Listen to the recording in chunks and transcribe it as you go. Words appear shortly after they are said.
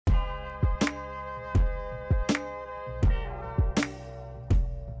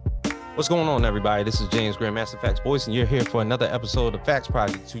What's going on, everybody? This is James Grandmaster Facts Voice, and you're here for another episode of Facts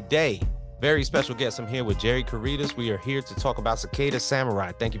Project. Today, very special guest. I'm here with Jerry Carita. We are here to talk about Cicada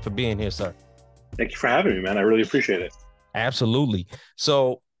Samurai. Thank you for being here, sir. Thank you for having me, man. I really appreciate it. Absolutely.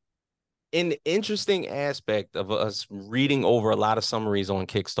 So, an interesting aspect of us reading over a lot of summaries on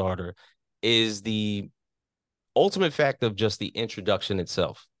Kickstarter is the ultimate fact of just the introduction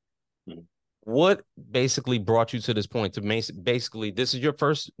itself. Mhm. What basically brought you to this point to basically this is your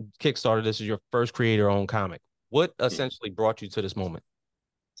first Kickstarter, this is your first creator-owned comic. What Mhm. essentially brought you to this moment?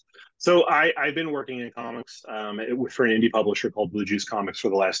 So I've been working in comics for an indie publisher called Blue Juice Comics for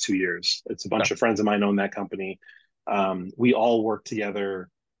the last 2 years. It's a Okay. bunch of friends of mine own that company. We all worked together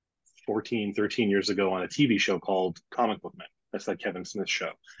 14, 13 years ago on a TV show called Comic Book Men. That's like Kevin Smith's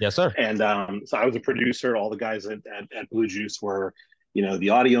show. Yes, sir. And so I was a producer. All the guys at Blue Juice were, the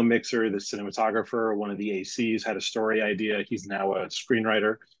audio mixer, the cinematographer, one of the ACs had a story idea. He's now a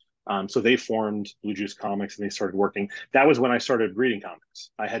screenwriter. So they formed Blue Juice Comics and they started working. That was when I started reading comics.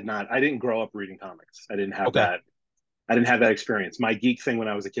 I didn't grow up reading comics. I didn't have Okay. that. I didn't have that experience. My geek thing when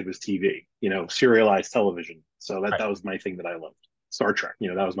I was a kid was TV, serialized television. So that Right. that was my thing that I loved. Star Trek,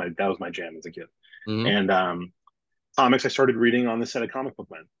 that was my jam as a kid. Mm-hmm. And comics I started reading on the set of Comic Book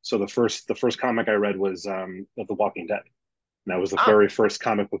Men. So the first comic I read was of The Walking Dead. And that was the Ah, very first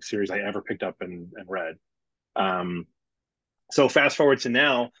comic book series I ever picked up and read. Um, so fast forward to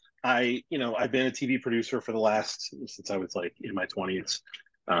now, I've been a TV producer for the last since I was like in my 20s.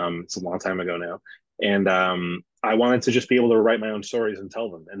 It's a long time ago now, and I wanted to just be able to write my own stories and tell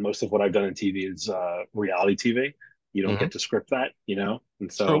them. And most of what I've done in TV is reality TV. You don't mm-hmm. get to script that, and True.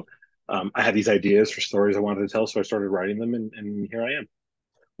 so I had these ideas for stories I wanted to tell, so I started writing them, and here I am.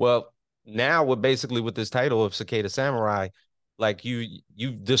 Well, now we're basically with this title of Cicada Samurai, like you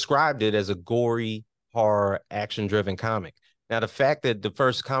described it as a gory horror action-driven comic. Now, the fact that the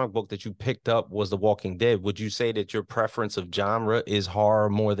first comic book that you picked up was The Walking Dead, would you say that your preference of genre is horror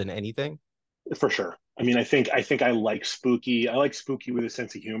more than anything? For sure. I mean, I think I like spooky. I like spooky with a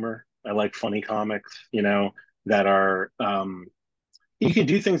sense of humor. I like funny comics, that are you can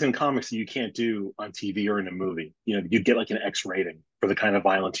do things in comics that you can't do on TV or in a movie. You get like an X rating for the kind of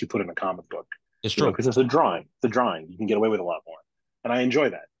violence you put in a comic book, It's true. because it's a drawing. It's a drawing. You can get away with a lot more. And I enjoy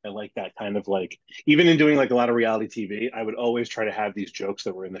that. I like that kind of like, even in doing like a lot of reality TV, I would always try to have these jokes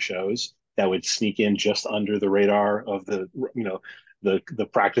that were in the shows that would sneak in just under the radar of the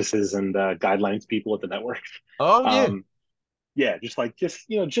practices and guidelines people at the network. Oh yeah. Um, yeah,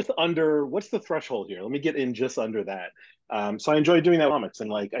 just under, what's the threshold here? Let me get in just under that. So I enjoy doing that with comics, and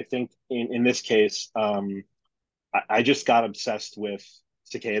like I think in this case, I just got obsessed with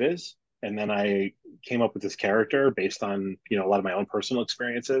cicadas, and then I came up with this character based on a lot of my own personal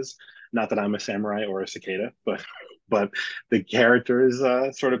experiences. Not that I'm a samurai or a cicada, but the character is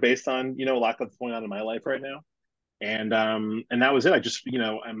sort of based on a lot that's going on in my life right now, and that was it. I just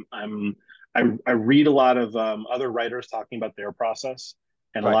I read a lot of other writers talking about their process,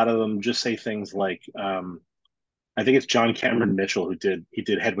 and a Right. lot of them just say things like I think it's John Cameron Mitchell who did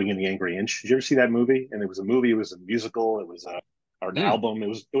Hedwig and the Angry Inch. Did you ever see that movie? And it was a movie. It was a musical. It was or an Mm, album. It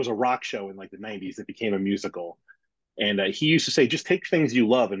was a rock show in like the '90s that became a musical. And he used to say, just take things you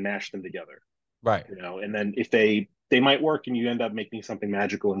love and mash them together, right. and then if they might work, and you end up making something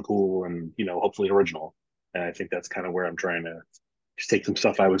magical and cool and hopefully original. And I think that's kind of where I'm trying to just take some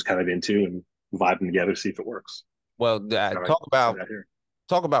stuff I was kind of into and vibe them together, see if it works. Well, That's how I got here.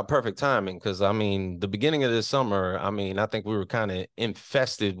 talk about perfect timing, because I mean the beginning of this summer, I mean, I think we were kind of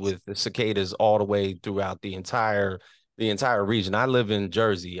infested with the cicadas all the way throughout the entire region. I live in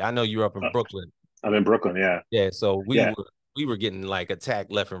Jersey. I know you're up in Uh, Brooklyn. I'm in Brooklyn. Yeah. Yeah, so we Yeah. were we were getting like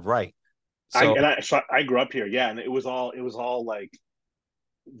attacked left and right. I So and I so I grew up here. Yeah, and it was all like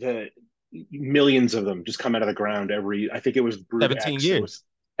the millions of them just come out of the ground I think it was Brood 17 X. It years. was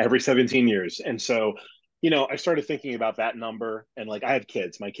every 17 years. And so, I started thinking about that number, and like I have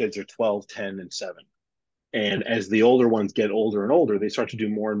kids. My kids are 12, 10, and 7. And as the older ones get older and older, they start to do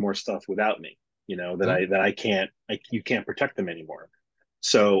more and more stuff without me, Mhm. that I can't, you can't protect them anymore.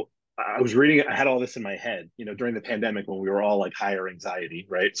 So I was reading, I had all this in my head, during the pandemic when we were all like higher anxiety,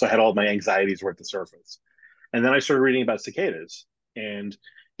 right? So I had all my anxieties were at the surface. And then I started reading about cicadas, and,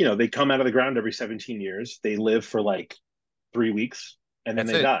 they come out of the ground every 17 years. They live for like 3 weeks and then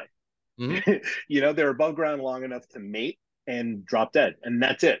That's they it. die. Hmm. They're above ground long enough to mate and drop dead. And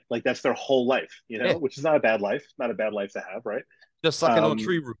that's it. Like that's their whole life, Yeah, which is not a bad life, not a bad life to have, right? just sucking on Um,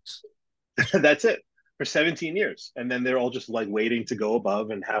 tree roots. that's it for 17 years. And then they're all just like waiting to go above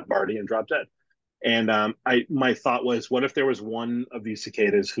and have party and drop dead. And my thought was, what if there was one of these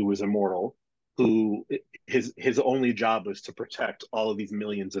cicadas who was immortal, who his only job was to protect all of these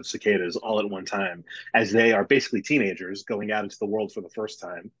millions of cicadas all at one time, as they are basically teenagers going out into the world for the first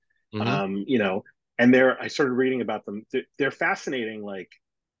time. Mm-hmm. You know, and I started reading about them. They're fascinating. Like,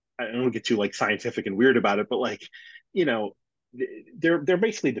 I don't get too like scientific and weird about it, but like, you know, they're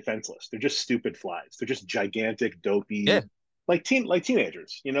basically defenseless. They're just stupid flies. They're just gigantic, Yeah. dopey, like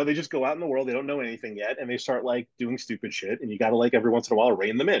teenagers. You know, they just go out in the world. They don't know anything yet, and they start like doing stupid shit. And you got to like every once in a while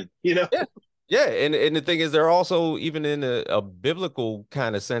rein them in. You know. Yeah. Yeah. And the thing is, they're also, even in a biblical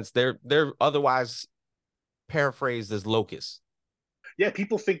kind of sense, they're otherwise paraphrased as locusts. Yeah,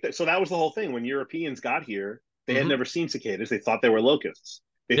 people think that. So that was the whole thing when Europeans got here. They had Mm-hmm. never seen cicadas. They thought they were locusts.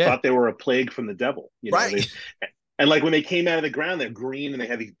 They Yeah. thought they were a plague from the devil. You know, Right. they and like when they came out of the ground, they're green and they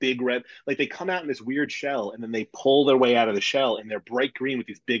have these big red. Like they come out in this weird shell and then they pull their way out of the shell and they're bright green with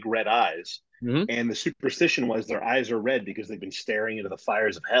these big red eyes. Mm-hmm. And the superstition was their eyes are red because they've been staring into the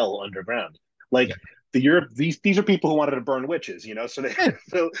fires of hell underground. Like Yeah. the Europe, these are people who wanted to burn witches. You know, so they Yeah. Of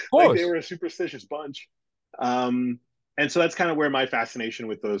so like they course. were a superstitious bunch. Um, and so that's kind of where my fascination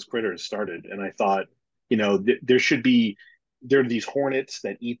with those critters started. And I thought, you know, there should be there are these hornets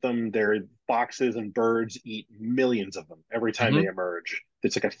that eat them. There are foxes and birds eat millions of them every time Mm-hmm. they emerge.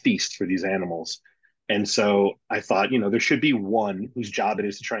 It's like a feast for these animals. And so I thought, you know, there should be one whose job it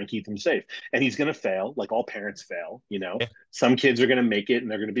is to try and keep them safe. And he's going to fail, like all parents fail, you know. Yeah. Some kids are going to make it and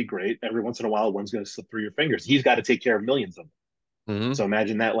they're going to be great. Every once in a while, one's going to slip through your fingers. He's got to take care of millions of them. Mm-hmm. So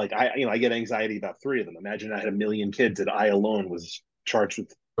imagine that, like I get anxiety about three of them. Imagine I had a million kids that I alone was charged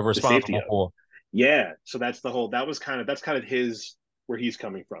with They're the safety responsible of. for. Yeah. So that's kind of his where he's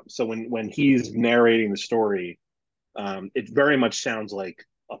coming from. So when he's narrating the story, it very much sounds like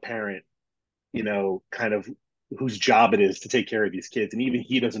a parent, you know, kind of whose job it is to take care of these kids, and even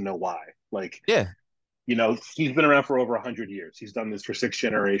he doesn't know why. Like, Yeah. you know, he's been around for over 100 years. He's done this for six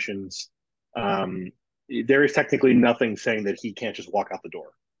generations. Um, there is technically nothing saying that he can't just walk out the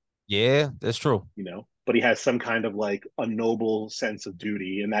door, Yeah. That's true. you know, but he has some kind of like a noble sense of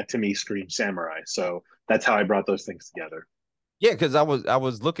duty, and that to me screams samurai. So that's how I brought those things together. Yeah, because I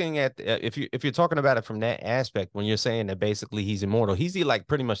was looking at, if you're talking about it from that aspect, when you're saying that basically he's immortal, he's like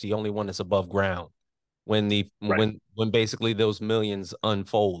pretty much the only one that's above ground when Right, when basically those millions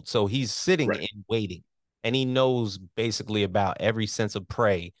unfold. So he's sitting right, and waiting, and he knows basically about every sense of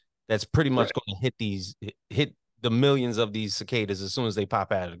prey that's pretty much right. going to hit the millions of these cicadas as soon as they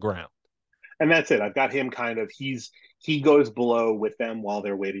pop out of the ground. And that's it. I've got him kind of he goes below with them while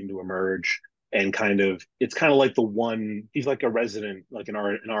they're waiting to emerge, and kind of it's kind of like the one he's like a resident, like an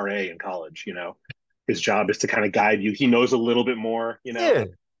RA in college. You know, his job is to kind of guide you. He knows a little bit more. You know, Yeah.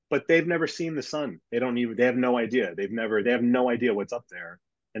 but they've never seen the sun. They have no idea. They have no idea what's up there,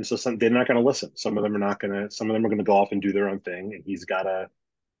 and so they're not going to listen. Some of them are not going to. Some of them are going to go off and do their own thing, and he's got to,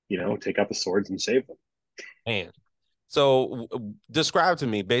 you know, take out the swords and save them. Man. So describe to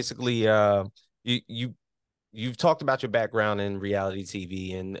me basically, you you've talked about your background in reality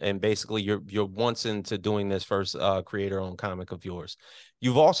TV, and basically you're once into doing this first creator-owned comic of yours.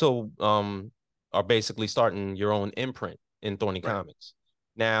 You've also are basically starting your own imprint in Thorny Right. Comics.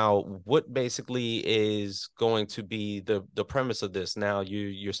 Now, what basically is going to be the premise of this? Now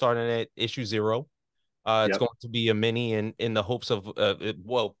you're starting at issue 0. It's Yep. going to be a mini in the hopes of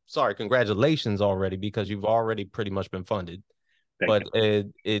well, sorry, congratulations already, because you've already pretty much been funded. Thank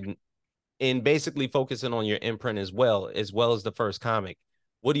But you. in basically focusing on your imprint as well as the first comic,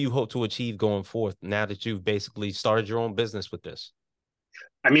 what do you hope to achieve going forth now that you've basically started your own business with this?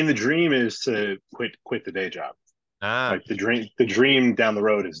 I mean, the dream is to quit the day job. Ah. Like the dream down the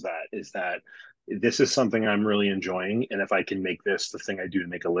road is that this is something I'm really enjoying, and if I can make this the thing I do to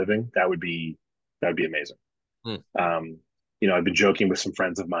make a living, that would be amazing. Hmm. um you know, I've been joking with some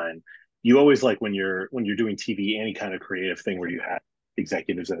friends of mine. You always like when you're doing TV, any kind of creative thing where you have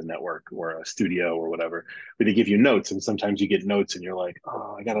executives at a network or a studio or whatever, where they give you notes, and sometimes you get notes and you're like,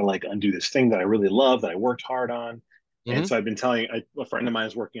 oh, I gotta like undo this thing that I really love that I worked hard on. And Mm-hmm. so I've been a friend of mine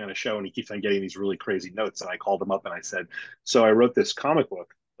is working on a show, and he keeps on getting these really crazy notes. And I called him up and I said, so I wrote this comic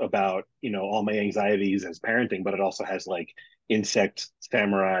book about, you know, all my anxieties as parenting, but it also has like insect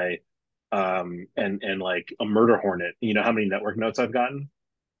samurai, and like a murder hornet. You know how many network notes I've gotten?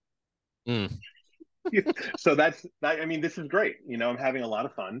 Mm. So that's that. I mean, this is great. You know, I'm having a lot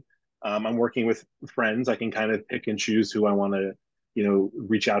of fun. I'm working with friends. I can kind of pick and choose who I want to, you know,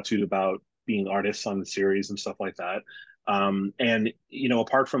 reach out to about being artists on the series and stuff like that. And you know,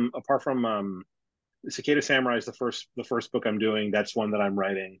 apart from Cicada Samurai is the first book I'm doing. That's one that I'm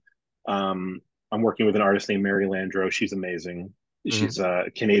writing. I'm working with an artist named Mary Landro. She's amazing. Mm-hmm. She's a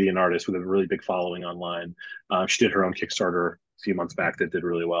Canadian artist with a really big following online. She did her own Kickstarter a few months back that did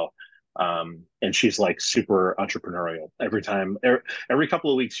really well. And she's like super entrepreneurial. Every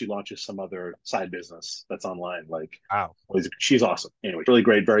couple of weeks, she launches some other side business that's online. Like, Wow. she's awesome. Anyway, really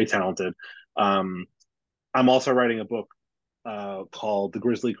great, very talented. Um, I'm also writing a book called The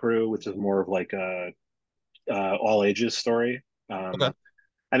Grizzly Crew, which is more of like a all ages story. Okay.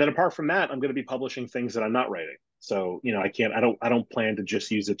 And then apart from that, I'm going to be publishing things that I'm not writing. So, I don't plan to just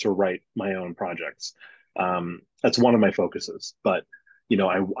use it to write my own projects. That's one of my focuses, but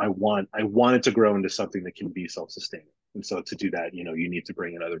I want it to grow into something that can be self-sustaining. And so to do that, you need to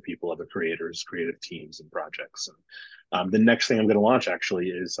bring in other people, other creators, creative teams and projects. And the next thing I'm going to launch actually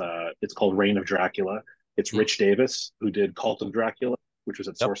is it's called Reign of Dracula. It's Mm. Rich Davis who did Cult of Dracula, which was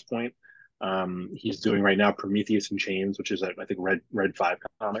at Yep. Source Point. He's doing right now Prometheus and Chains, which is I think Red Five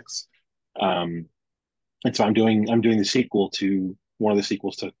Comics. Um, and so I'm doing the sequel to one of the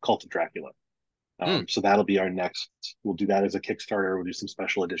sequels to Cult of Dracula. Mm. So that'll be our next. We'll do that as a Kickstarter. We'll do some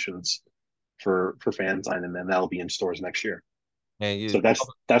special editions for fans, and then that'll be in stores next year. And So you,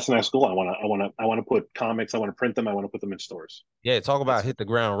 that's the next goal. I want to put comics. I want to print them. I want to put them in stores. yeah, talk about That's hit the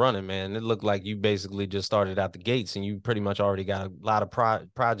ground running, man. It looked like you basically just started out the gates, and you pretty much already got a lot of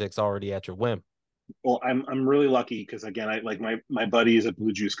projects already at your whim. Well, I'm really lucky because again, I like my buddy is at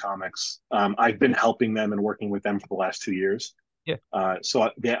Blue Juice Comics. I've been helping them and working with them for the last 2 years. Yeah. So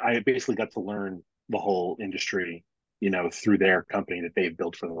I basically got to learn the whole industry, through their company that they've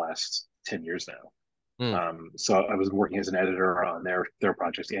built for the last 10 years now. Mm. So I was working as an editor on their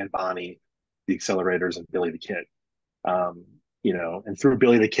projects, and Bonnie, the accelerators, and Billy the Kid. And through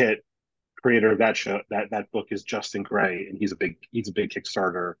Billy the Kid, creator of that show, that book is Justin Gray, and he's a big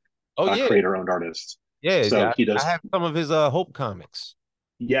Kickstarter Oh yeah, creator owned artist. yeah. So he I does. have some of his Hope comics.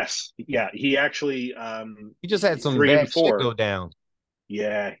 Yes, yeah. He actually He just had some three and bad shit four. go down.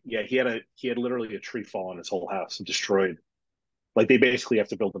 Yeah, yeah. He had literally a tree fall on his whole house and destroyed. Like they basically have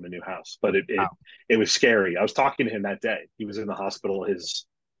to build him a new house, but it it Wow. it was scary. I was talking to him that day. He was in the hospital. His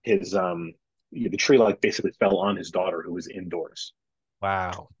the tree like basically fell on his daughter who was indoors.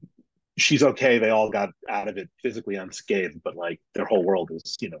 Wow. She's okay. They all got out of it physically unscathed, but like their whole world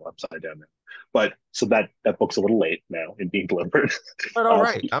is upside down now. But so that book's a little late now in being delivered. But all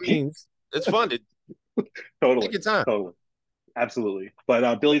right. I He mean, it's funded. Take totally, your time. totally, absolutely.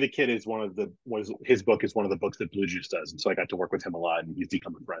 But Billy the Kid is was his book is one of the books that Blue Juice does, and so I got to work with him a lot, and he's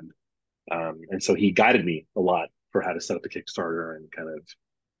become a friend. And so he guided me a lot for how to set up the Kickstarter and kind of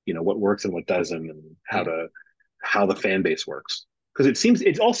what works and what doesn't, and Mm. how the fan base works. Because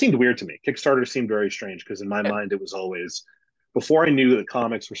it all seemed weird to me. Kickstarter seemed very strange because in my Yeah. mind it was always before I knew that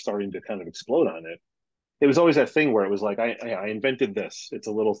comics were starting to kind of explode on it. It was always that thing where it was like I invented this. It's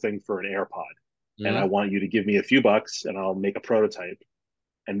a little thing for an AirPod, and I Mm. want you to give me a few bucks, and I'll make a prototype,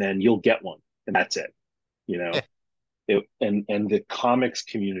 and then you'll get one, and that's it. You Yeah. know, and the comics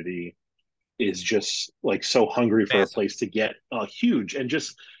community is just like so hungry for a Massive. place to get huge. And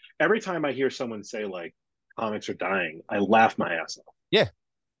just every time I hear someone say like comics are dying, I laugh my ass off. Yeah.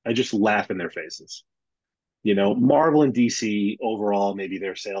 I just laugh in their faces. Marvel and DC overall, maybe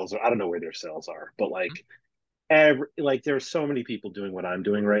their sales are, I don't know where their sales are, but like there's so many people doing what I'm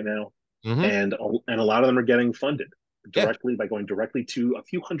doing right now, Mm-hmm. and a lot of them are getting funded Yeah. directly by going directly to a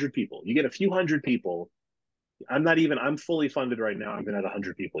few hundred people. You get a few hundred people. I'm fully funded right now. I haven't at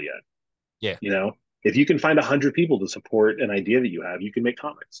 100 people yet. Yeah. You know, if you can find 100 people to support an idea that you have, you can make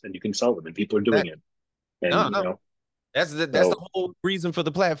comics and you can sell them, and people are doing Exactly. it. And No, no. That's the so whole reason for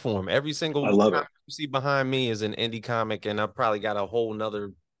the platform. Every I single love it. comic you see behind me is an indie comic, and I've probably got a whole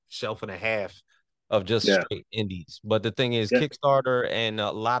nother shelf and a half of just Yeah, straight indies. But the thing is, yeah, Kickstarter and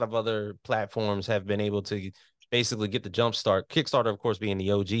a lot of other platforms have been able to basically get the jump start. Kickstarter, of course, being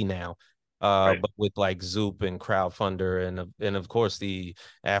the OG now, right, but with like Zoop and Crowdfunder and of course the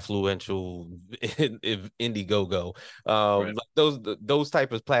affluential Indiegogo, right, like those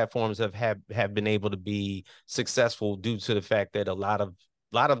type of platforms have been able to be successful due to the fact that a lot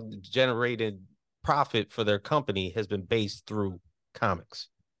of generated profit for their company has been based through comics.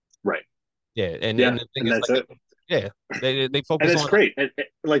 right. Yeah, and Yeah, the thing and is that's like it. yeah, they And focus it's on great.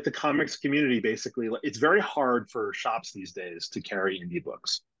 Like the comics community, basically, it's very hard for shops these days to carry indie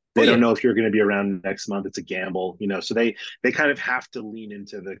books. oh They don't yeah, know if you're going to be around next month. It's a gamble, so they kind of have to lean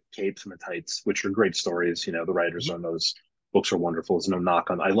into the capes and the tights, which are great stories. The writers mhm, on those books are wonderful. There's no knock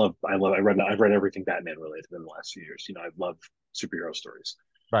on. I've read everything Batman related in the last few years. I love superhero stories.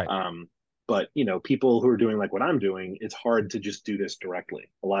 right, Um, but people who are doing like what I'm doing, it's hard to just do this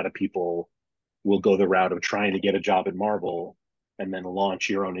directly. A lot of people will go the route of trying to get a job at Marvel and then launch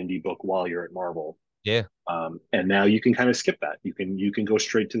your own indie book while you're at Marvel. yeah, And now you can kind of skip that. You can go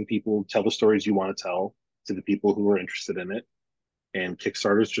straight to the people, tell the stories you want to tell to the people who are interested in it, And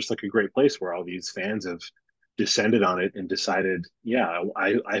Kickstarter is just like a great place where all these fans have descended on it and decided, yeah,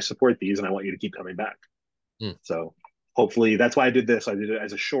 I support these and I want you to keep coming back. Mm. So hopefully that's why I did this. I did it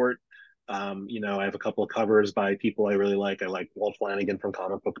as a short. I have a couple of covers by people I really like. I like Walt Flanagan from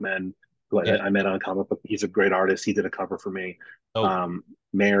Comic Book Men, who Yeah. I met on Comic Book. He's a great artist. He did a cover for me. Oh,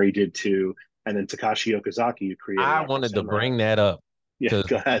 Mary did too. And then Takashi Okazaki, who created I Afro wanted to Samurai. bring that up Yeah, because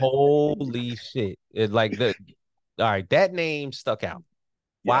go ahead. holy shit. It like the all right, that name stuck out.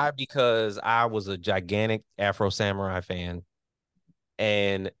 Yep, Why? Because I was a gigantic Afro Samurai fan.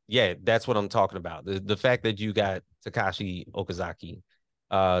 And yeah, that's what I'm talking about. The fact that you got Takashi Okazaki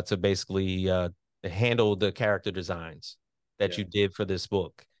to basically handle the character designs that yeah, you did for this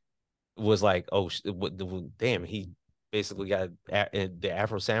book was like, oh, damn, he basically got the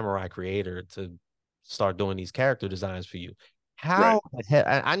Afro Samurai creator to start doing these character designs for you. right. How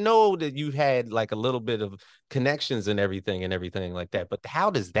I know that you had like a little bit of connections and everything like that, but how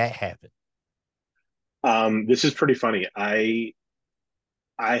does that happen? This is pretty funny. I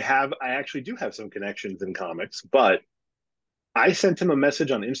actually do have some connections in comics, but I sent him a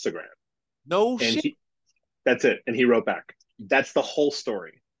message on Instagram, No and shit. he that's it, and he wrote back. That's the whole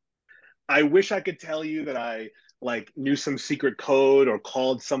story. I wish I could tell you that I like knew some secret code or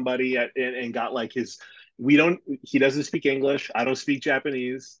called somebody and got like his. We don't. He doesn't speak English. I don't speak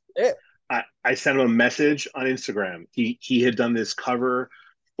Japanese. Yeah. I sent him a message on Instagram. He had done this cover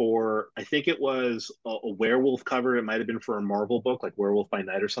for, I think it was a werewolf cover. It might have been for a Marvel book like Werewolf by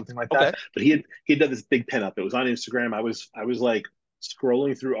Night or something like that. Okay. But he had done this big pinup. It was on Instagram. I was like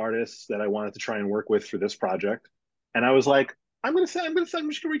scrolling through artists that I wanted to try and work with for this project, and I was like, I'm just gonna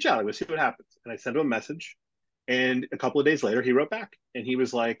reach out. I'm gonna see what happens. And I sent him a message, and a couple of days later, he wrote back, and he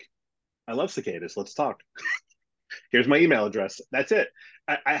was like, I love cicadas. Let's talk. Here's my email address. That's it.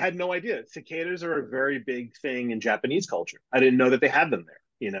 I had no idea. Cicadas are a very big thing in Japanese culture. I didn't know that they had them there.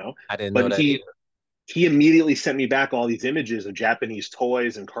 I didn't But know that either. he immediately sent me back all these images of Japanese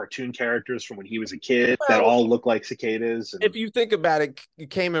toys and cartoon characters from when he was a kid that Well, all look like cicadas. And if you think about it,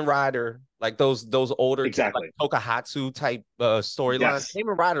 Kamen Rider, like those older like exactly. Tokahatsu type storylines, Yes.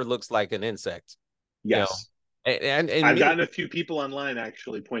 Kamen Rider looks like an insect, you know. Yes. And I've me, gotten a few people online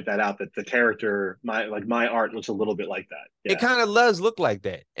actually point that out, that the character, my art looks a little bit like that. it Yeah. kind of does look like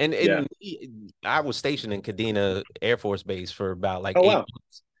that. Yeah. I was stationed in Kadena Air Force Base for about like Oh eight wow.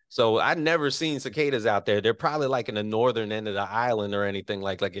 months. So I never seen cicadas out there. They're probably like in the northern end of the island or anything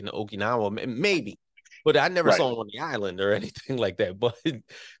like in Okinawa, maybe. But I never Right. saw them on the island or anything like that. But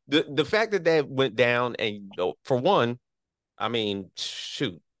the fact that that went down, and for one, I mean,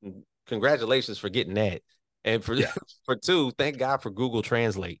 shoot, congratulations for getting that. And for Yeah. for two, thank God for Google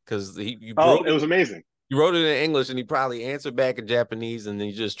Translate, because you Oh, wrote it was amazing. you wrote it in English and he probably answered back in Japanese and then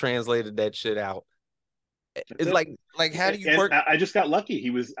you just translated that shit out. That's It's it. like how do you And work? I just got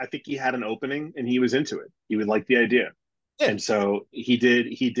lucky. I think he had an opening and he was into it. He would like the idea. Yeah. And so he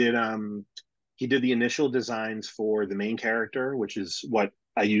did the initial designs for the main character, which is what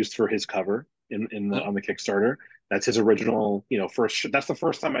I used for his cover Mhm. on the Kickstarter. That's his original, first. That's the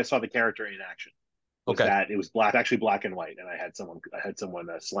first time I saw the character in action. Was Okay. that it was black, actually black and white, and I had someone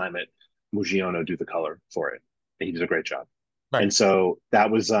slam it, Mugiono, do the color for it, and he did a great job. Right. And so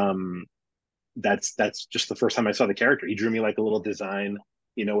that's just the first time I saw the character. He drew me like a little design,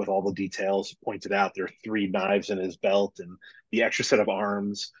 with all the details pointed out. There are three knives in his belt and the extra set of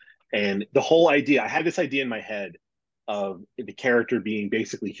arms. And the whole idea, I had this idea in my head of the character being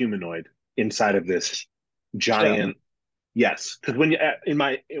basically humanoid inside of this Shell. giant. Yes, because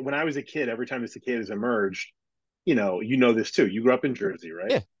when I was a kid, every time the cicadas emerged, you know this too. You grew up in Jersey,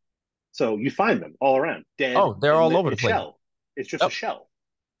 right? Yeah. So you find them all around, dead Oh, they're in all over the the place. shell. It's just a Yep. shell,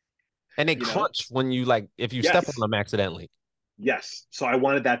 And they you know. crunch when you like if you step on Yes, them accidentally. yes. So I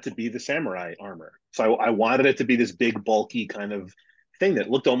wanted that to be the samurai armor. So I wanted it to be this big, bulky kind of thing that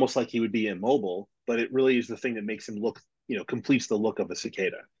looked almost like he would be immobile, but it really is the thing that makes him look, completes the look of a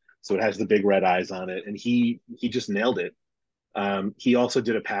cicada. So it has the big red eyes on it, and he just nailed it. He also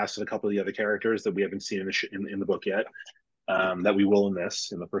did a pass at a couple of the other characters that we haven't seen in the book yet, that we will in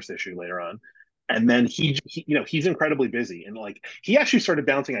the first issue later on. And then he's incredibly busy, and like he actually started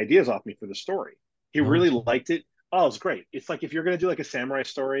bouncing ideas off me for the story. He Oh, really liked it. Oh, it's great. It's like if you're going to do like a samurai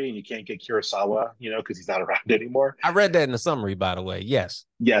story and you can't get Kurosawa, because he's not around anymore. I read that in the summary, by the way. Yes.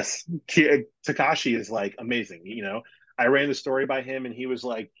 Yes, Takashi is like amazing. I ran the story by him, and he was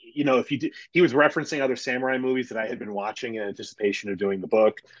like, if you did, he was referencing other samurai movies that I had been watching in anticipation of doing the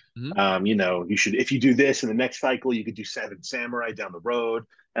book. Mhm. You should, if you do this in the next cycle, you could do Seven Samurai down the road.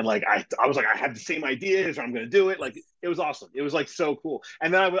 And like I was like, I had the same ideas, or I'm going to do it. Like it was awesome. It was like so cool.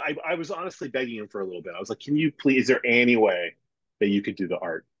 And then I was honestly begging him for a little bit. I was like, can you please? Is there any way that you could do the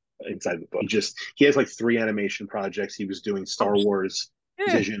art inside the book. He has like 3 animation projects. He was doing Oh, Star Wars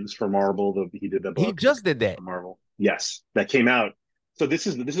yeah. Visions for Marvel. He did the He book just did that. for Marvel. Yes, that came out. So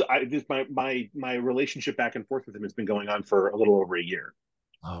my relationship back and forth with him has been going on for a little over a year.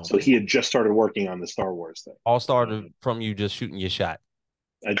 Oh So man. he had just started working on the Star Wars thing. All started Um, from you just shooting your shot.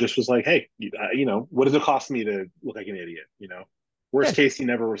 I just was like, hey, what does it cost me to look like an idiot? Worst Yeah. case, he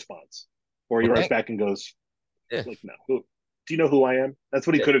never responds, or he Well, writes thank back and goes, yeah. like, no, do you know who I am? That's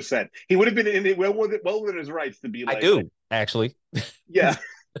what he Yeah. could have said. He would have been well within his rights to be I like, do actually. yeah,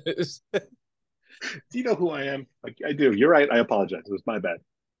 do you know who I am? Like, I do. You're right. I apologize. It was my bad.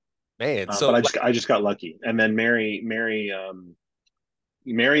 Man, But so like, I just got lucky. And then Mary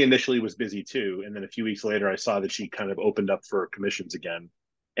initially was busy too, and then a few weeks later, I saw that she kind of opened up for commissions again,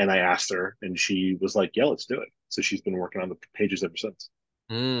 and I asked her, and she was like, "Yeah, let's do it." So she's been working on the pages ever since,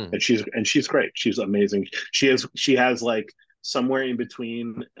 mm, and she's great. She's amazing. She has like somewhere in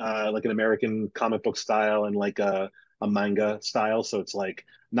between, like an American comic book style and like a manga style. So it's like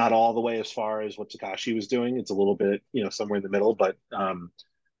not all the way as far as what Takashi was doing. It's a little bit, somewhere in the middle, but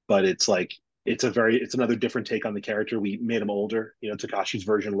it's like it's another different take on the character. We made him older. Takashi's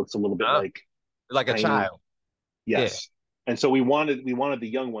version looks a little bit huh? like Like a tiny. child. Yeah, Yes. And so we wanted the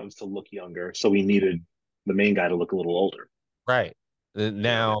young ones to look younger. So we needed the main guy to look a little older, right. you know.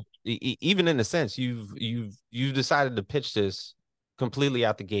 Now, even in a sense, you've decided to pitch this completely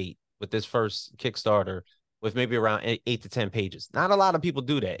out the gate with this first Kickstarter with maybe around 8 to 10 pages. Not a lot of people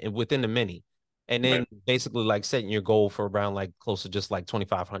do that within the mini. And then Right. basically like setting your goal for around like close to just like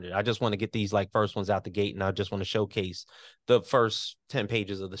 2,500. I just want to get these like first ones out the gate, and I just want to showcase the first 10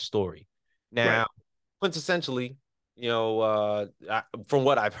 pages of the story. Right. Now, quintessentially, from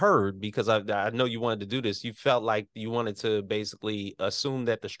what I've heard, because I know you wanted to do this, you felt like you wanted to basically assume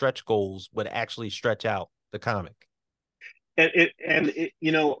that the stretch goals would actually stretch out the comic. And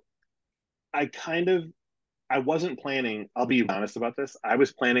I kind of I wasn't planning, I'll be honest about this. I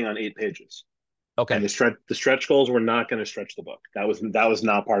was planning on 8 pages. And Okay. the stretch goals were not going to stretch the book. That was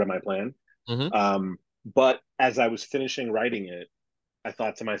not part of my plan. Mm-hmm. But as I was finishing writing it, I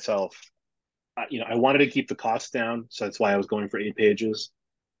thought to myself, I wanted to keep the costs down, so that's why I was going for 8 pages.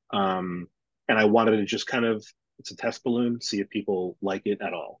 Um, and I wanted to just kind of, it's a test balloon, see if people like it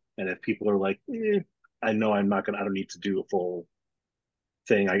at all. And if people are like, I know I don't need to do a full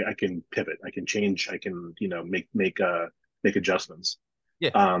thing. I can pivot, I can change, I can, make adjustments.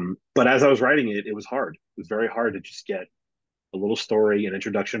 Yeah. But as I was writing it, it was hard. It was very hard to just get a little story, an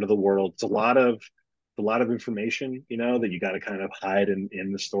introduction to the world. It's a lot of information, that you got to kind of hide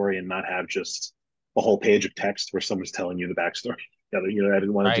in the story and not have just a whole page of text where someone's telling you the backstory. I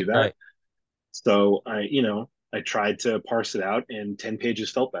didn't want to Right. do that. Right. So I tried to parse it out, and 10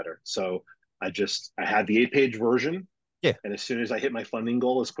 pages felt better. So I had the 8 page version. Yeah. And as soon as I hit my funding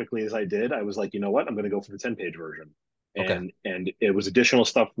goal as quickly as I did, I was like, you know what? I'm going to go for the 10 page version. Okay. And it was additional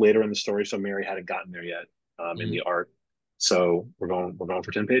stuff later in the story. So Mary hadn't gotten there yet, in Mm-hmm. the art. So we're going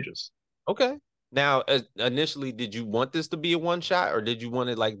for 10 pages. Okay. Now, initially, did you want this to be a one shot, or did you want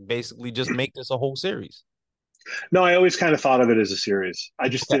to like basically just make this a whole series? No, I always kind of thought of it as a series. I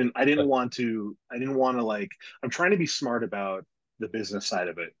just Okay. didn't. I didn't Good. want to. I didn't want to like. I'm trying to be smart about the business side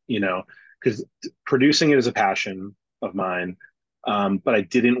of it, because producing it is a passion of mine. But I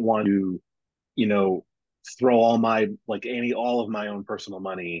didn't want to, you know, throw all of my own personal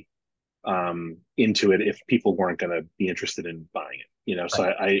money, into it if people weren't going to be interested in buying it. So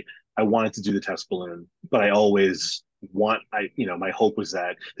Right. I wanted to do the test balloon, but I always my hope was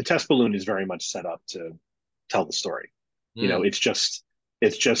that the test balloon is very much set up to tell the story. Mm, It's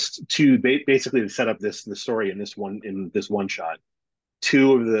just to basically to set up the story in this one shot.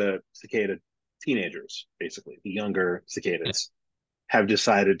 Two of the cicada teenagers, basically the younger yeah. cicadas, have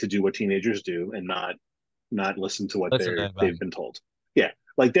decided to do what teenagers do and not listen to what Listen to they've everybody. been told. Yeah,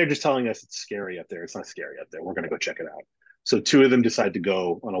 like they're just telling us it's scary up there. It's not scary up there. We're going to go check it out. So two of them decide to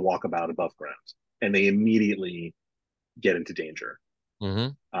go on a walkabout above ground, and they immediately get into danger. Mm-hmm.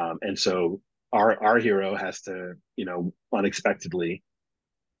 And so our hero has to, unexpectedly,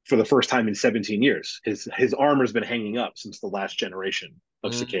 for the first time in 17 years, his armor's been hanging up since the last generation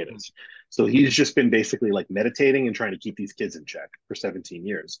of Mm-hmm. cicadas. So he's just been basically like meditating and trying to keep these kids in check for 17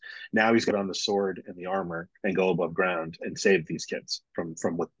 years. Now he's got on the sword and the armor and go above ground and save these kids from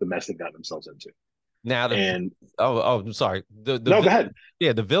what the mess they've gotten themselves into. Now And I'm sorry. The no, go villain, ahead.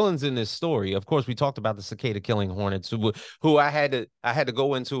 yeah, the villains in this story. Of course, we talked about the cicada killing hornets, who I had to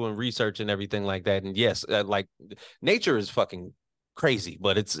go into and research and everything like that. And yes, like nature is fucking crazy,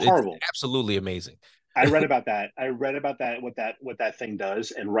 but it's Horrible. absolutely amazing. I read about that. I read about that, what that thing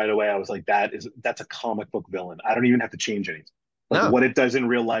does, and right away I was like, that's a comic book villain. I don't even have to change anything. Like No, what it does in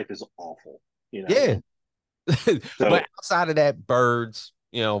real life is awful, you know? yeah. But So outside of that, birds,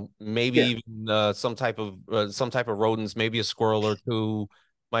 maybe yeah, even some type of rodents, maybe a squirrel or two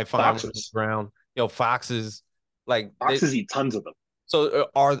might find one on the foxes. ground. Foxes, like they. Foxes eat tons of them. So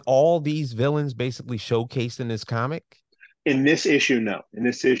are all these villains basically showcased in this comic? In this issue, no. In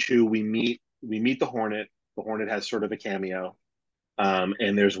this issue, we meet the Hornet. The Hornet has sort of a cameo,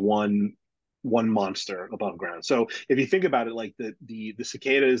 and there's one monster above ground. So if you think about it, like the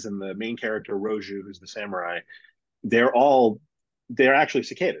cicadas and the main character Roju, who's the samurai, they're all they're actually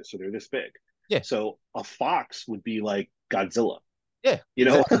cicadas, so they're this big. Yeah, So a fox would be like Godzilla. yeah, You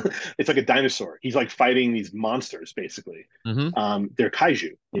know, exactly. it's like a dinosaur. He's like fighting these monsters basically. Hmm. They're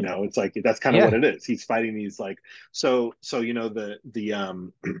kaiju. It's like that's kind of Yeah, what it is. He's fighting these like so the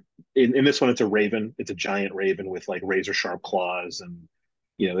in this one it's a raven. It's a giant raven with like razor sharp claws, and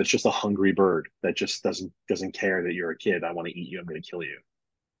it's just a hungry bird that just doesn't care that you're a kid. I want to eat you. I'm going to kill you.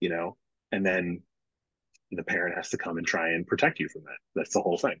 You know, and then the parent has to come and try and protect you from that. That's the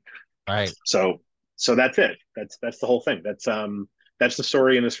whole thing. right. So so that's it. That's the whole thing. That's the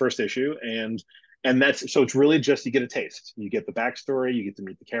story in this first issue, and that's so it's really just you get a taste. You get the backstory, you get to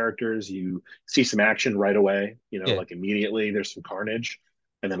meet the characters, you see some action right away. Yeah, Like immediately there's some carnage,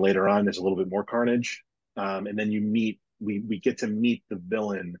 and then later on there's a little bit more carnage, and then we get to meet the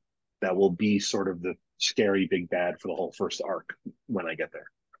villain that will be sort of the scary big bad for the whole first arc when I get there.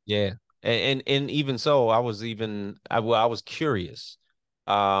 yeah. And even so, I was curious.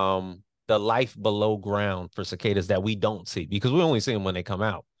 The life below ground for cicadas that we don't see because we only see them when they come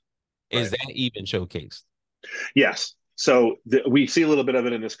out. Is Right. that even showcased? Yes. So we see a little bit of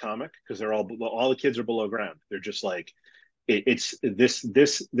it in this comic because they're all the kids are below ground. They're just like it's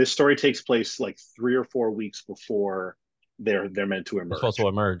this story takes place like 3 or 4 weeks before they're meant to They're supposed to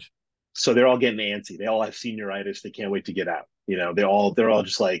emerge. emerge. So they're all getting antsy. They all have senioritis. They can't wait to get out. They're all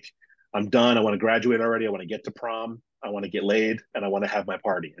just like, I'm done. I want to graduate already. I want to get to prom. I want to get laid and I want to have my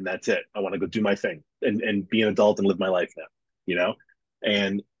party. And that's it. I want to go do my thing and be an adult and live my life now, you know?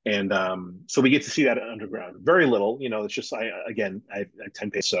 And so we get to see that underground. Very little, it's just I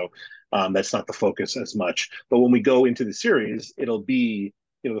 10 pages, so that's not the focus as much. But when we go into the series, it'll be,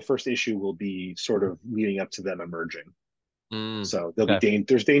 the first issue will be sort of leading up to them emerging. Mm, So there'll be okay.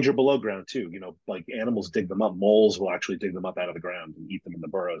 there's danger below ground too. Like animals dig them up. Moles will actually dig them up out of the ground and eat them in the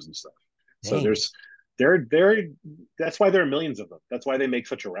burrows and stuff. So Damn. they're that's why there are millions of them. That's why they make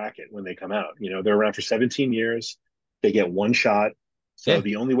such a racket when they come out. They're around for 17 years. They get one shot. So Yeah,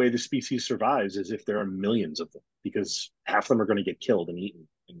 the only way the species survives is if there are millions of them, because half of them are going to get killed and eaten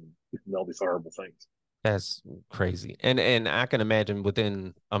and all these horrible things. that's crazy. And I can imagine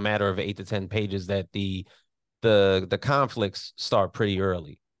within a matter of 8 to 10 pages that the conflicts start pretty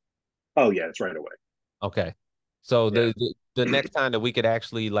early. Oh yeah, it's right away. Okay. So Yeah. the next time that we could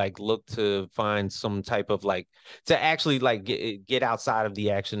actually like look to find some type of like to actually like get outside of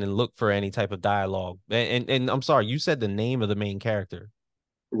the action and look for any type of dialogue. And I'm sorry, you said the name of the main character,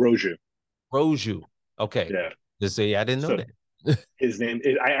 Roju. Roju. Okay. Yeah. To say I didn't know So that. his name.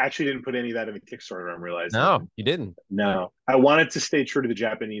 I actually didn't put any of that in the Kickstarter. I'm realizing. No, you didn't. No, I wanted to stay true to the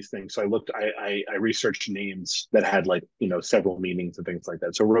Japanese thing, so I looked. I researched names that had like several meanings and things like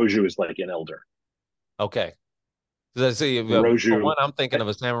that. So Roju is like an elder. Okay. Let's see. For Roju, one, I'm thinking of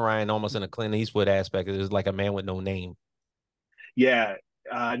a samurai and almost in a Clint Eastwood aspect. It's like a man with no name. yeah.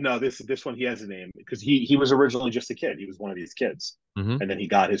 No, this one he has a name because he was originally just a kid. He was one of these kids, Hmm. and then he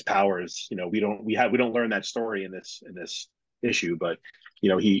got his powers. We don't learn that story in this issue, but he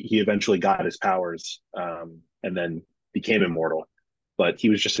eventually got his powers, and then became immortal. But he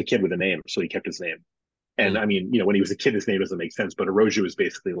was just a kid with a name, so he kept his name. And Mm. I mean, when he was a kid, his name doesn't make sense. But Oroju is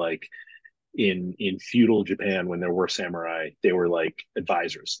basically like in feudal Japan when there were samurai, they were like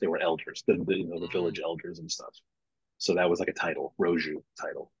advisors, they were elders, the Mm. village elders and stuff. So that was like a title, Roju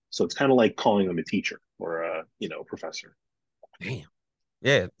title. So it's kind of like calling them a teacher or a professor. Damn.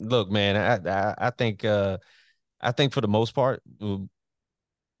 Yeah. Look, man, I think for the most part,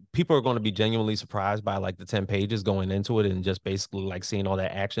 people are going to be genuinely surprised by like the 10 pages going into it and just basically like seeing all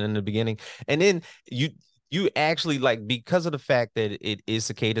that action in the beginning. And then you actually like because of the fact that it is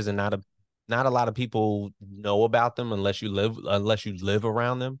cicadas and not a lot of people know about them unless you live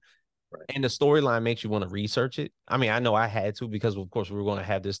around them. Right. And the storyline makes you want to research it. I mean, I know I had to because of course we were going to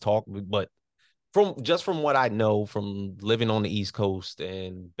have this talk, but from what I know from living on the East Coast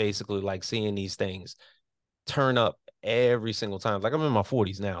and basically like seeing these things turn up every single time. Like I'm in my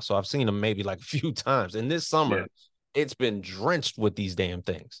 40s now, so I've seen them maybe like a few times. And this Yeah. summer, it's been drenched with these damn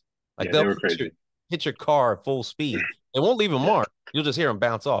things. Like Yeah. they'll They were crazy. hit your car at full speed. They won't leave a Yeah. mark. You'll just hear them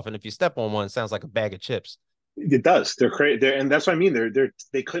bounce off. And if you step on one, it sounds like a bag of chips. It does. They're crazy. And that's what I mean.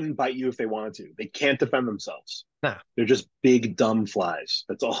 They couldn't bite you if they wanted to. They can't defend themselves. Nah. They're just big dumb flies.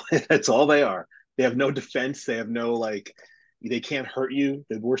 That's all. That's all they are. They have no defense. They have no like. They can't hurt you.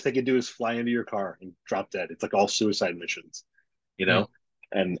 The worst they could do is fly into your car and drop dead. It's like all suicide missions, you Mm. know.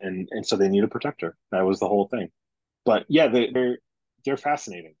 And so they need a protector. That was the whole thing. But yeah, they're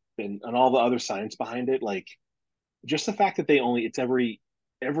fascinating, and all the other science behind it, like just the fact that they only it's every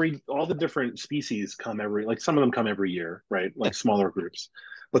all the different species come every like some of them come every year, right? Yeah. Like smaller groups.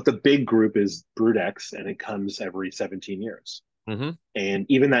 But the big group is Brood X and it comes every 17 years. Mm-hmm. And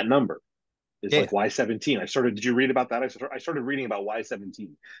even that number is Yeah. like why 17. Did you read about that? I started reading about why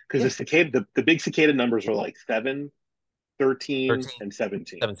 17 because Yeah. the big cicada numbers are like 7, 13, 13, and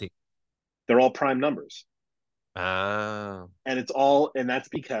 17. 17. They're all prime numbers. Ah. And that's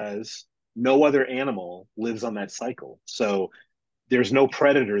because no other animal lives on that cycle. So there's no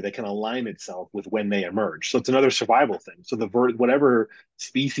predator that can align itself with when they emerge. So it's another survival thing. So whatever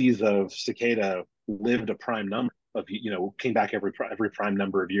species of cicada lived a prime number of came back every prime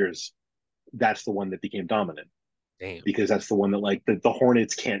number of years. That's the one that became dominant Damn. because that's the one that like the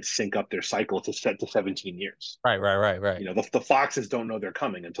hornets can't sync up their cycle to set to 17 years. Right, right, right, right. The foxes don't know they're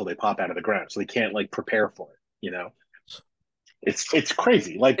coming until they pop out of the ground, so they can't like prepare for it. It's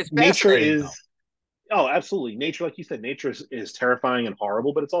crazy. Like It's nature fascinating though. is Oh, absolutely. Nature, like you said, nature is terrifying and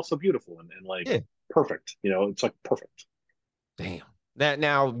horrible, but it's also beautiful and like Yeah. perfect. It's like perfect. Damn. That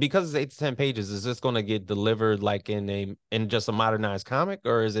now because it's 8 to 10 pages, is this going to get delivered like in just a modernized comic,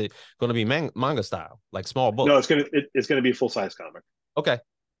 or is it going to be manga style, like small book? No, it's gonna be a full size comic, Okay, full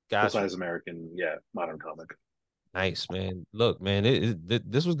got you. size American, yeah, modern comic. Nice, man. Look, man,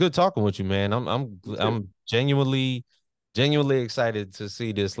 this was good talking with you, man. Me too. I'm genuinely excited to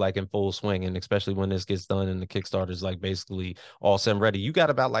see this like in full swing, and especially when this gets done and the Kickstarter's like basically all set and ready. You got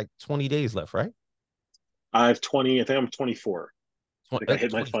about like 20 days left, right? I have 20. I think I'm 24. Like I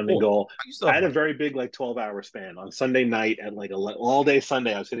hit my funding 24. goal. You still I have had a money. very big like 12-hour span on Sunday night at like all day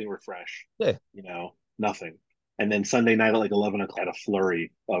Sunday. I was hitting refresh. Yeah. Nothing. And then Sunday night at like 11 o'clock, I had a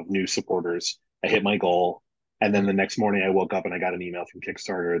flurry of new supporters. I hit my goal. And then Mm. the next morning, I woke up and I got an email from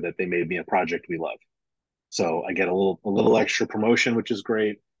Kickstarter that they made me a project we love. So I get a little extra promotion, which is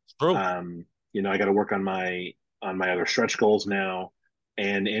great. It's true. Um, I got to work on my other stretch goals now,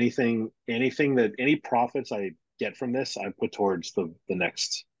 and any profits I get from this, I put towards the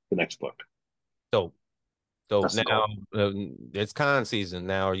next book. Dope. Dope. That's the Now goal. it's con season.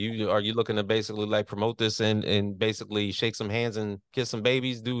 Now are you looking to basically like promote this and basically shake some hands and kiss some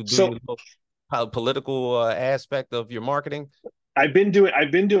babies? Do So your little political aspect of your marketing? I've been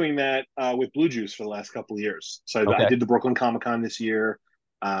doing that with Blue Juice for the last couple of years. So I Okay. did the Brooklyn Comic Con this year.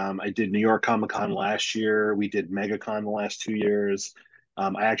 I did New York Comic Con last year. We did MegaCon the last 2 years.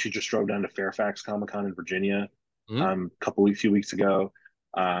 I actually just drove down to Fairfax Comic Con in Virginia Mhm. few weeks ago.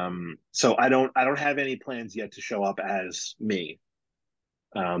 So I don't have any plans yet to show up as me.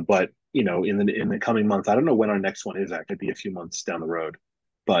 But in the coming months, I don't know when our next one is. Actually, be a few months down the road.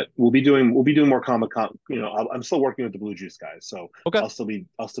 But we'll be doing more Comic Con. I'm still working with the Blue Juice guys, so Okay. I'll still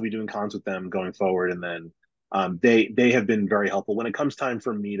be doing cons with them going forward. And then they have been very helpful when it comes time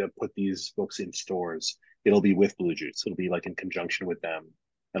for me to put these books in stores. It'll be with Blue Juice. It'll be like in conjunction with them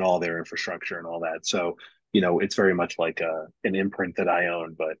and all their infrastructure and all that. So it's very much like an imprint that I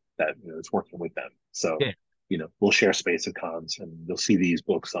own, but that it's working with them. So Yeah. we'll share space at cons and you'll see these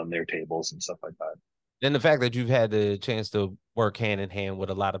books on their tables and stuff like that. And the fact that you've had the chance to work hand in hand with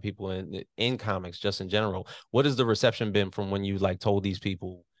a lot of people in comics, just in general, what has the reception been from when you like told these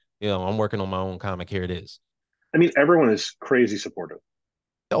people, I'm working on my own comic. Here it is. I mean, everyone is crazy supportive.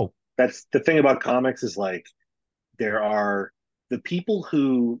 Oh. That's the thing about comics is like there are the people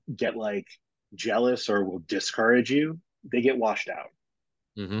who get like jealous or will discourage you, they get washed out.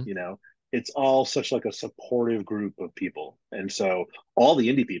 Mm-hmm. You know, it's all such like a supportive group of people. And so all the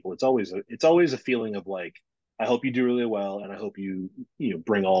indie people, it's always a feeling of like, I hope you do really well and I hope you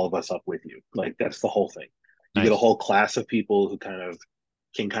bring all of us up with you. Like that's the whole thing. You get a Nice. whole class of people who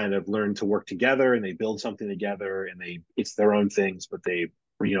can kind of learn to work together and they build something together and it's their own things, but a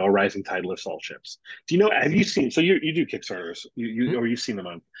rising tide lifts all ships. Have you seen, so you do Kickstarters, Mhm. or you've seen them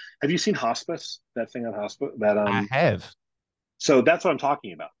on, have you seen Hospice, that thing on Hospice, that, I have. so that's what I'm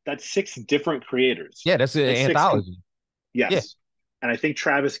talking about. That's six different creators Yeah, that's an and anthology. Yeah. yes. And I think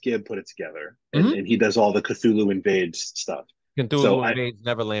Travis Gibb put it together and, Mm-hmm. and he does all the Cthulhu Invades stuff. So Cthulhu Invades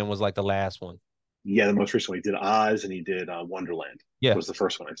Neverland was like the last one. yeah, the most recent one, he did Oz and he did Wonderland Yeah. was the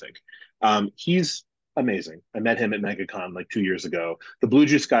first one, I think. He's amazing. I met him at MegaCon like 2 years ago. The Blue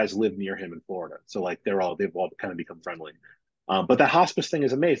Juice guys live near him in Florida. So like they've all kind of become friendly. But that hospice thing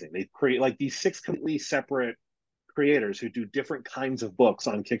is amazing. They create like these six completely separate creators who do different kinds of books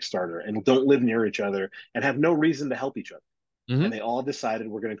on Kickstarter and don't live near each other and have no reason to help each other. And Mm-hmm. they all decided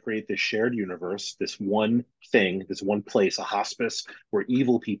we're going to create this shared universe, this one thing, this one place, a hospice where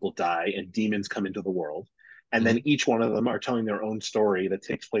evil people die and demons come into the world. And then Mm-hmm. each one of them are telling their own story that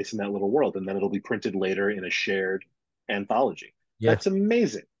takes place in that little world. And then it'll be printed later in a shared anthology. Yeah. That's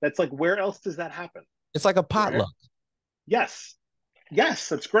amazing. That's like, where else does that happen? It's like a Where? potluck. Yes. Yes,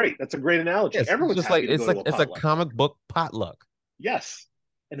 that's great. That's a great analogy. Yes, it's Everyone's just like happy to go to a it's a potluck. comic book potluck. Yes.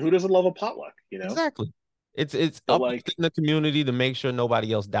 And who doesn't love a potluck, you know? Exactly. It's But like, uplifting the community to make sure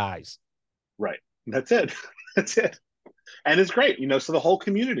nobody else dies. right. That's it. That's it. And it's great, you know. So the whole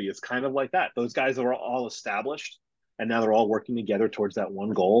community is kind of like that. Those guys are all established, and now they're all working together towards that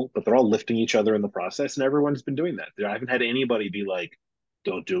one goal. But they're all lifting each other in the process, and everyone's been doing that. I haven't had anybody be like,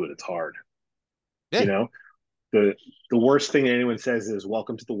 "Don't do it; it's hard." You Yeah. know, the the worst thing anyone says is,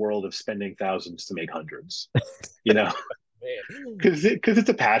 "Welcome to the world of spending thousands to make hundreds." You know, Man. because it's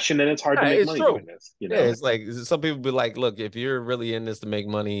a passion and it's hard to make It's money doing true. this. You Yeah, know, it's like some people be like, look, if you're really in this to make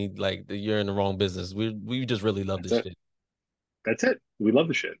money, like you're in the wrong business. We just really love that's this it. shit. That's it. We love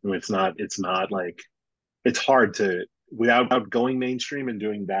the shit. I mean, it's not. It's not like it's hard to without going mainstream and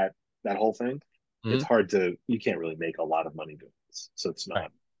doing that whole thing. It's Mhm. hard to you can't really make a lot of money doing this. So it's Right.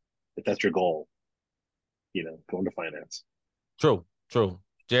 not if that's your goal, go into finance. True. True.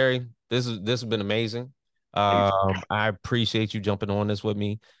 Jerry, this has been amazing. Anytime. I appreciate you jumping on this with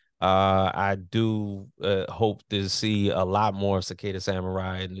me. I do hope to see a lot more Cicada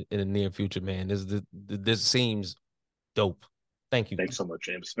Samurai in the near future, man. This seems dope. Thank you. Thanks so much,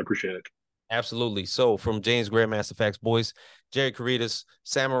 James. I appreciate it. Absolutely. So from James Grandmaster Facts Boys, Jerry Caritas,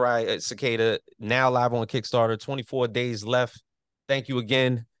 Samurai Cicada, now live on Kickstarter, 24 days left. Thank you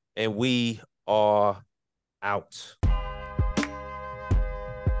again. And we are out.